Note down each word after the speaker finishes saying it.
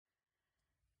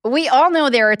We all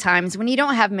know there are times when you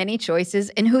don't have many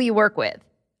choices in who you work with,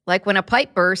 like when a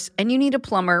pipe bursts and you need a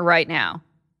plumber right now.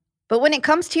 But when it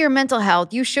comes to your mental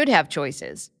health, you should have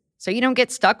choices, so you don't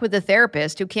get stuck with a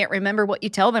therapist who can't remember what you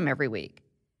tell them every week.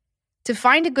 To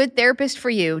find a good therapist for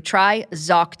you, try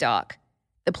ZocDoc,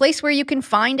 the place where you can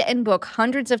find and book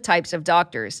hundreds of types of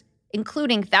doctors,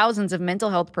 including thousands of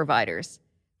mental health providers.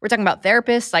 We're talking about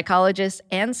therapists, psychologists,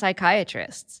 and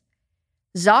psychiatrists.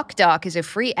 ZocDoc is a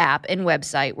free app and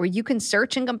website where you can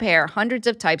search and compare hundreds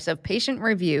of types of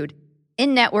patient-reviewed,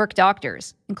 in-network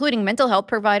doctors, including mental health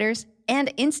providers,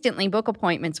 and instantly book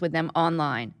appointments with them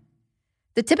online.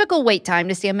 The typical wait time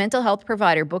to see a mental health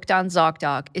provider booked on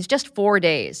ZocDoc is just 4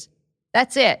 days.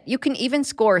 That's it. You can even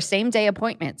score same-day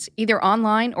appointments, either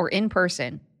online or in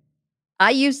person.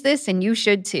 I use this and you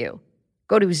should too.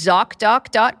 Go to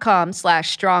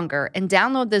ZocDoc.com/stronger and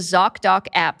download the ZocDoc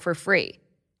app for free.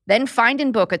 Then find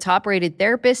and book a top-rated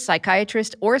therapist,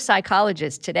 psychiatrist, or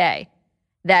psychologist today.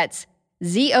 That's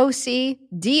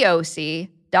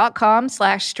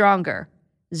ZocDoc.com/stronger.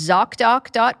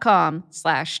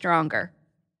 ZocDoc.com/stronger.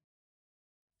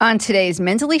 On today's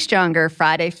Mentally Stronger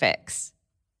Friday Fix,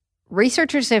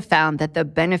 researchers have found that the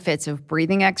benefits of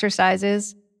breathing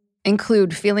exercises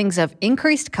include feelings of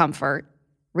increased comfort,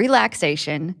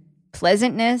 relaxation,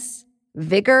 pleasantness,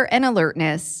 vigor and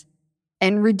alertness,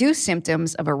 and reduce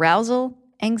symptoms of arousal,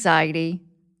 anxiety,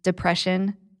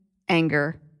 depression,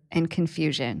 anger, and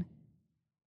confusion.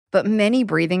 But many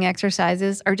breathing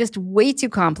exercises are just way too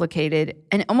complicated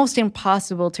and almost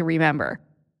impossible to remember,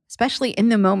 especially in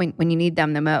the moment when you need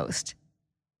them the most.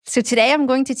 So today I'm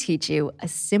going to teach you a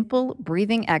simple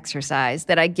breathing exercise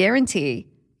that I guarantee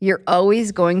you're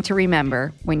always going to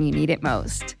remember when you need it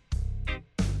most.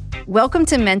 Welcome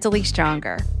to Mentally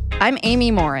Stronger. I'm Amy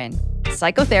Morin,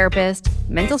 psychotherapist,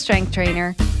 mental strength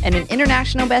trainer, and an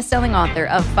international best-selling author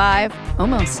of 5,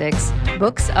 almost 6,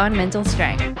 books on mental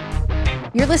strength.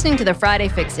 You're listening to the Friday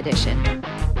Fix edition.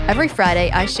 Every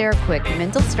Friday, I share a quick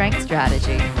mental strength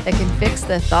strategy that can fix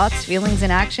the thoughts, feelings,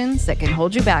 and actions that can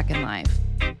hold you back in life.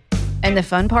 And the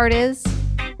fun part is,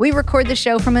 we record the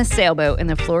show from a sailboat in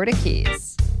the Florida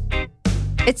Keys.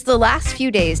 It's the last few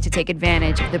days to take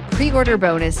advantage of the pre-order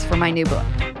bonus for my new book.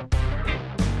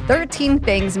 13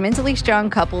 Things Mentally Strong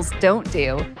Couples Don't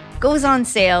Do goes on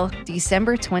sale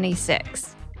December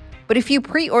 26th. But if you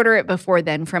pre-order it before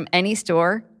then from any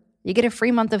store, you get a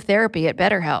free month of therapy at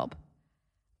BetterHelp.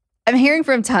 I'm hearing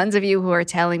from tons of you who are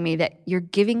telling me that you're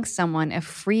giving someone a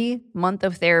free month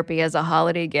of therapy as a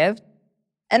holiday gift,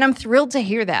 and I'm thrilled to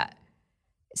hear that.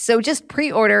 So just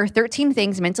pre-order 13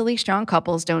 Things Mentally Strong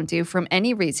Couples Don't Do from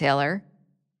any retailer,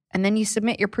 and then you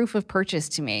submit your proof of purchase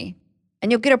to me.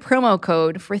 And you'll get a promo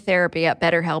code for therapy at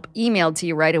BetterHelp emailed to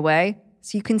you right away,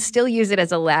 so you can still use it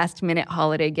as a last-minute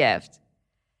holiday gift.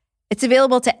 It's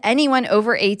available to anyone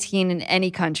over 18 in any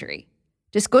country.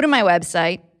 Just go to my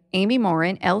website,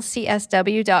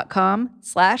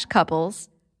 amymorin.lcsw.com/couples,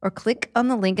 or click on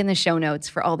the link in the show notes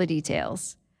for all the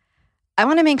details. I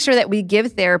want to make sure that we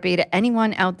give therapy to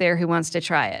anyone out there who wants to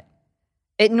try it.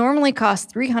 It normally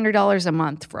costs $300 a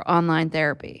month for online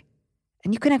therapy,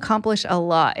 and you can accomplish a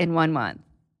lot in 1 month.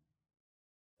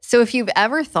 So if you've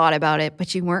ever thought about it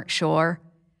but you weren't sure,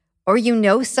 or you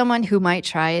know someone who might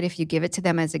try it if you give it to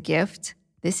them as a gift,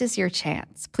 this is your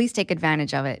chance. Please take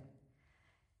advantage of it.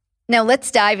 Now let's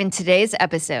dive into today's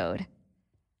episode.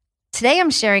 Today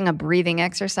I'm sharing a breathing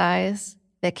exercise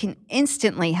that can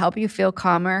instantly help you feel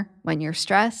calmer when you're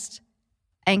stressed,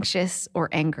 anxious, or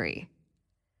angry.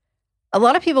 A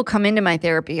lot of people come into my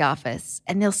therapy office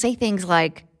and they'll say things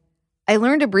like, I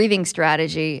learned a breathing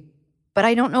strategy, but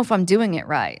I don't know if I'm doing it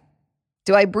right.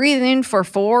 Do I breathe in for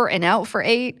 4 and out for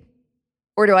 8?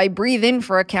 Or do I breathe in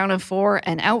for a count of 4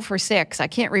 and out for 6? I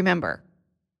can't remember.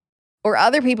 Or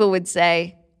other people would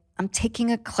say, I'm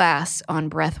taking a class on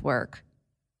breath work.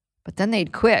 But then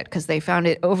they'd quit because they found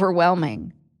it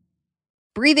overwhelming.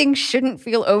 Breathing shouldn't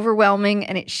feel overwhelming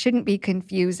and it shouldn't be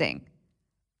confusing.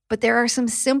 But there are some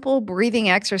simple breathing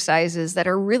exercises that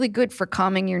are really good for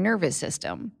calming your nervous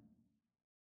system.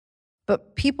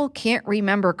 But people can't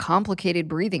remember complicated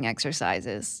breathing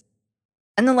exercises.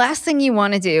 And the last thing you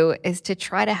want to do is to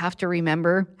try to have to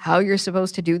remember how you're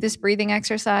supposed to do this breathing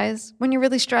exercise when you're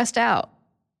really stressed out.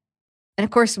 And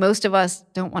of course, most of us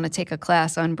don't want to take a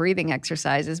class on breathing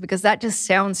exercises because that just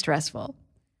sounds stressful.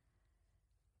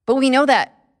 But we know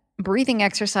that breathing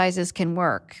exercises can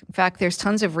work. In fact, there's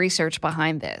tons of research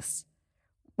behind this.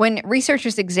 When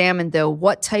researchers examined, though,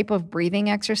 what type of breathing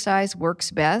exercise works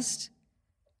best,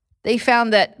 they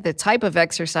found that the type of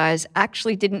exercise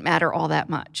actually didn't matter all that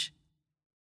much.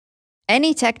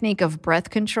 Any technique of breath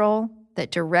control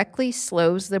that directly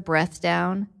slows the breath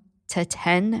down to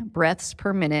 10 breaths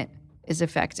per minute is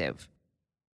effective.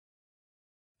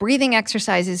 Breathing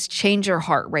exercises change your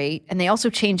heart rate, and they also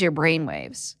change your brain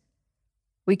waves.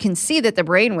 We can see that the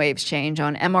brain waves change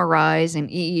on MRIs and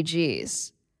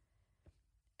EEGs.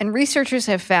 And researchers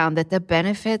have found that the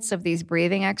benefits of these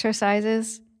breathing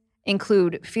exercises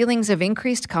include feelings of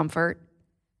increased comfort,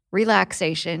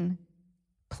 relaxation,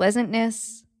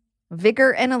 pleasantness,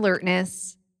 vigor and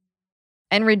alertness,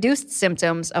 and reduced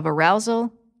symptoms of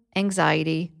arousal,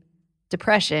 anxiety,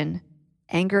 depression,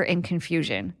 anger, and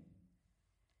confusion.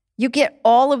 You get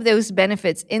all of those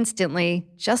benefits instantly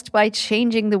just by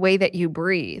changing the way that you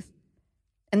breathe.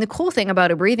 And the cool thing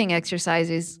about a breathing exercise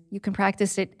is you can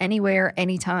practice it anywhere,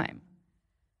 anytime.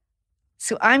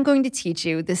 So I'm going to teach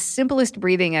you the simplest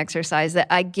breathing exercise that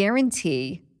I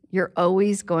guarantee you're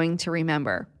always going to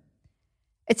remember.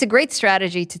 It's a great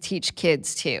strategy to teach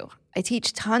kids too. I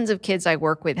teach tons of kids I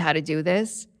work with how to do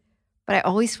this, but I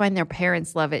always find their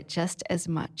parents love it just as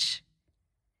much.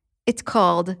 It's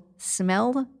called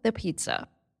Smell the Pizza.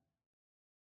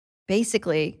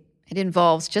 Basically, it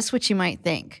involves just what you might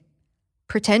think.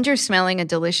 Pretend you're smelling a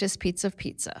delicious piece of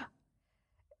pizza.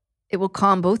 It will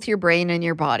calm both your brain and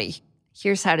your body.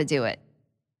 Here's how to do it.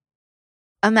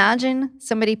 Imagine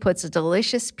somebody puts a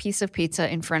delicious piece of pizza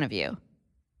in front of you.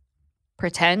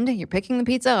 Pretend you're picking the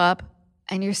pizza up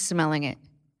and you're smelling it.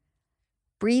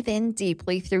 Breathe in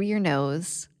deeply through your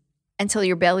nose until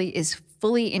your belly is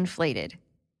fully inflated.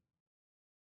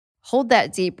 Hold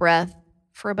that deep breath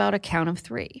for about a count of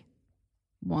 3.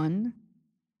 1,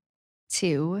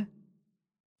 2,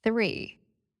 3.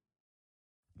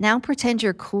 Now pretend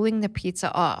you're cooling the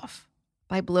pizza off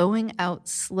by blowing out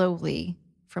slowly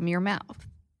from your mouth.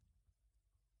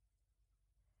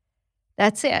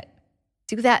 That's it.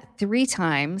 Do that 3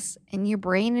 times and your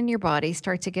brain and your body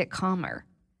start to get calmer.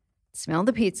 Smell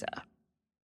the pizza.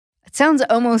 It sounds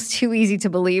almost too easy to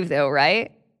believe though,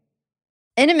 right?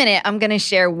 In a minute, I'm going to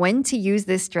share when to use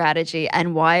this strategy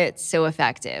and why it's so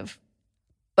effective.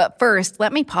 But first,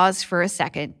 let me pause for a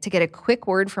second to get a quick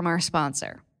word from our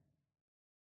sponsor.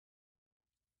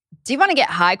 Do you want to get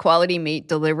high-quality meat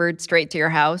delivered straight to your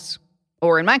house?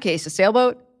 Or in my case, a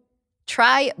sailboat?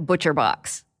 Try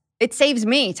ButcherBox. It saves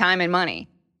me time and money.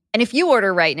 And if you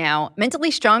order right now,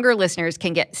 Mentally Stronger listeners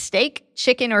can get steak,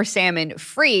 chicken, or salmon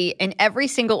free in every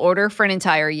single order for an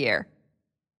entire year.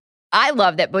 I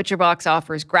love that ButcherBox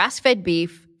offers grass-fed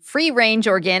beef, free-range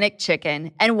organic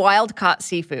chicken, and wild-caught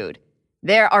seafood.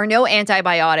 There are no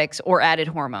antibiotics or added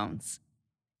hormones.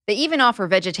 They even offer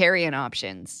vegetarian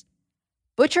options.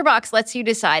 ButcherBox lets you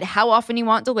decide how often you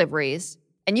want deliveries,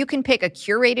 and you can pick a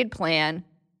curated plan,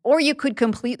 or you could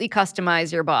completely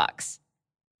customize your box.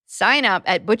 Sign up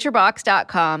at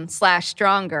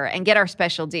butcherbox.com/stronger and get our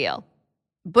special deal.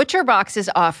 ButcherBox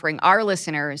is offering our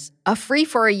listeners a free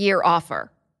for a year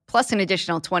offer, plus an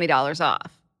additional $20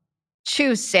 off.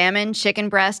 Choose salmon, chicken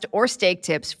breast, or steak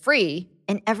tips free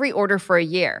in every order for a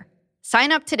year.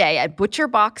 Sign up today at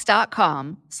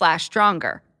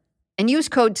butcherbox.com/stronger and use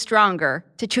code STRONGER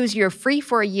to choose your free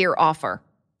for a year offer.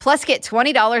 Plus get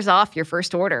 $20 off your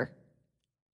first order.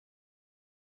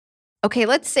 Okay,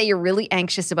 let's say you're really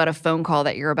anxious about a phone call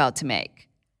that you're about to make.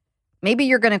 Maybe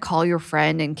you're going to call your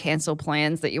friend and cancel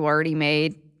plans that you already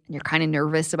made, and you're kind of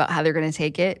nervous about how they're going to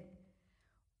take it.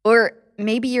 Or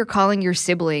maybe you're calling your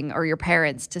sibling or your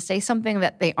parents to say something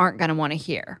that they aren't going to want to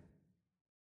hear.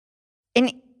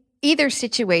 In either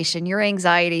situation, your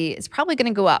anxiety is probably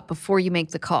going to go up before you make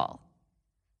the call.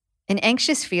 And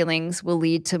anxious feelings will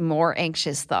lead to more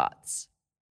anxious thoughts.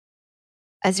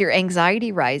 As your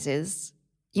anxiety rises,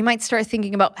 you might start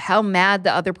thinking about how mad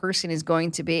the other person is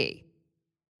going to be.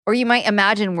 Or you might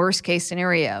imagine worst-case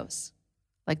scenarios,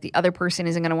 like the other person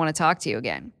isn't going to want to talk to you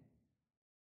again.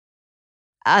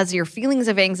 As your feelings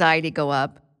of anxiety go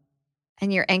up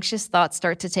and your anxious thoughts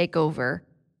start to take over,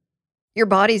 your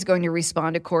body's going to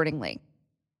respond accordingly.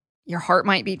 Your heart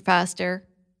might beat faster,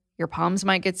 your palms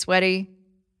might get sweaty,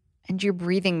 and your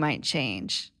breathing might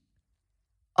change.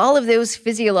 All of those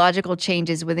physiological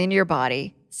changes within your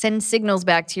body send signals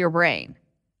back to your brain,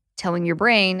 telling your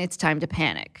brain it's time to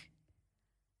panic.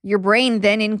 Your brain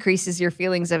then increases your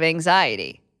feelings of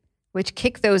anxiety, which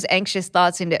kick those anxious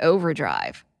thoughts into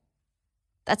overdrive.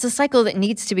 That's a cycle that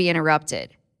needs to be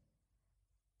interrupted.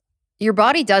 Your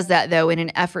body does that, though, in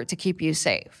an effort to keep you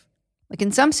safe. Like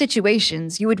in some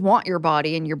situations, you would want your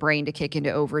body and your brain to kick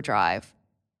into overdrive,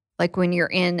 like when you're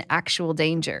in actual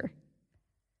danger.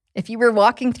 If you were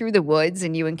walking through the woods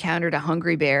and you encountered a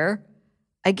hungry bear,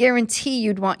 I guarantee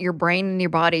you'd want your brain and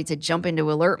your body to jump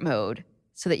into alert mode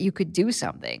so that you could do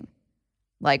something.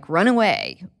 like run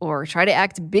away or try to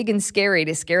act big and scary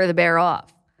to scare the bear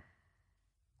off.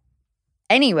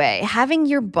 Anyway, having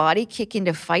your body kick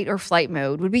into fight or flight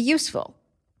mode would be useful.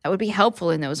 That would be helpful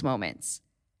in those moments.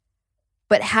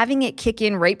 But having it kick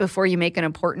in right before you make an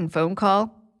important phone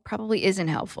call probably isn't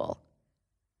helpful.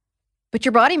 But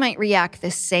your body might react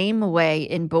the same way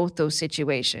in both those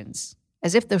situations,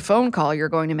 as if the phone call you're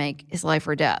going to make is life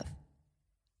or death.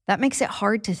 That makes it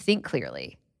hard to think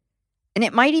clearly. And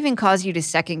it might even cause you to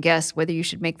second guess whether you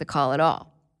should make the call at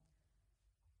all.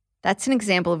 That's an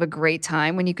example of a great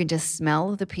time when you can just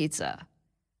smell the pizza.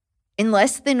 In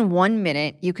less than 1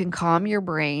 minute, you can calm your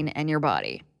brain and your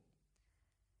body.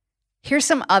 Here's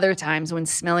some other times when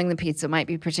smelling the pizza might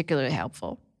be particularly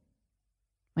helpful.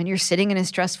 When you're sitting in a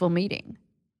stressful meeting.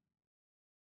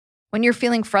 When you're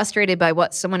feeling frustrated by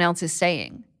what someone else is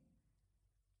saying.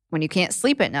 When you can't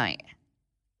sleep at night.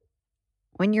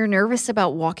 When you're nervous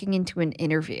about walking into an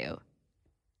interview.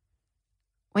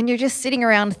 When you're just sitting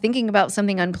around thinking about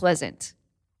something unpleasant.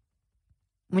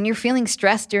 When you're feeling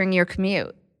stressed during your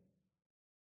commute.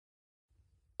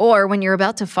 Or when you're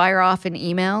about to fire off an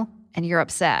email and you're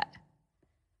upset.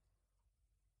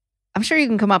 I'm sure you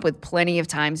can come up with plenty of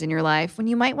times in your life when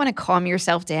you might want to calm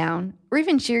yourself down or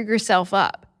even cheer yourself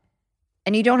up,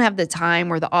 and you don't have the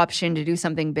time or the option to do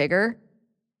something bigger,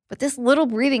 but this little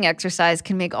breathing exercise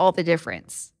can make all the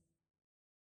difference.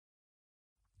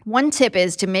 One tip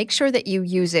is to make sure that you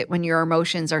use it when your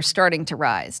emotions are starting to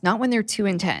rise, not when they're too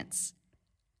intense.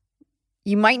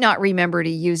 You might not remember to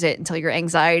use it until your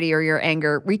anxiety or your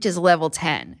anger reaches level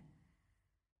 10.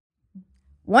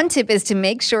 One tip is to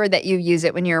make sure that you use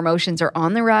it when your emotions are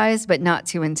on the rise, but not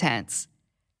too intense.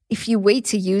 If you wait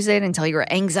to use it until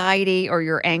your anxiety or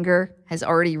your anger has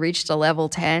already reached a level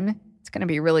 10, it's going to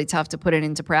be really tough to put it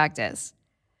into practice.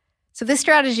 So this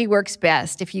strategy works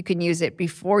best if you can use it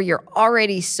before you're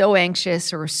already so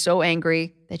anxious or so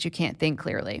angry that you can't think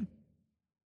clearly.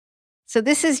 So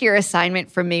this is your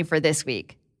assignment from me for this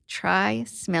week. Try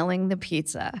smelling the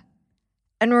pizza.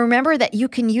 And remember that you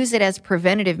can use it as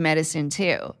preventative medicine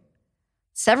too.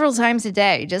 Several times a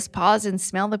day, just pause and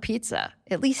smell the pizza,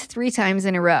 at least 3 times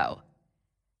in a row.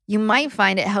 You might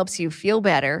find it helps you feel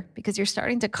better because you're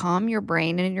starting to calm your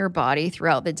brain and your body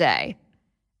throughout the day.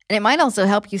 And it might also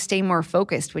help you stay more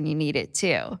focused when you need it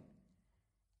too.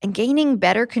 And gaining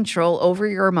better control over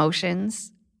your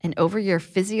emotions and over your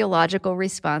physiological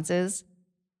responses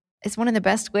is one of the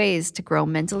best ways to grow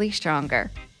mentally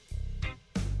stronger.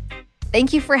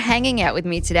 Thank you for hanging out with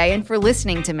me today and for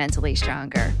listening to Mentally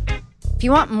Stronger. If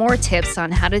you want more tips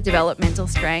on how to develop mental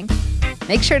strength,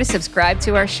 make sure to subscribe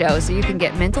to our show so you can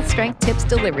get mental strength tips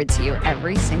delivered to you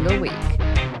every single week.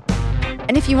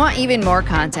 And if you want even more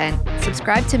content,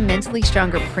 subscribe to Mentally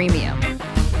Stronger Premium.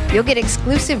 You'll get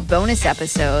exclusive bonus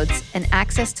episodes and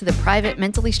access to the private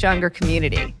Mentally Stronger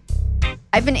community.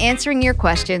 I've been answering your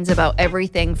questions about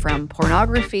everything from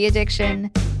pornography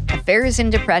addiction, affairs and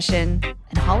depression,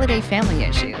 and holiday family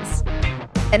issues.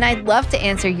 And I'd love to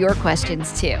answer your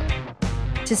questions too.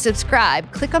 To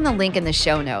subscribe, click on the link in the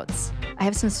show notes. I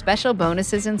have some special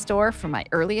bonuses in store for my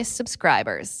earliest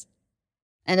subscribers.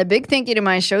 And a big thank you to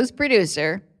my show's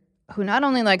producer, who not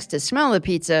only likes to smell the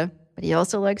pizza, but he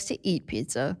also likes to eat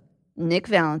pizza, Nick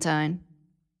Valentine.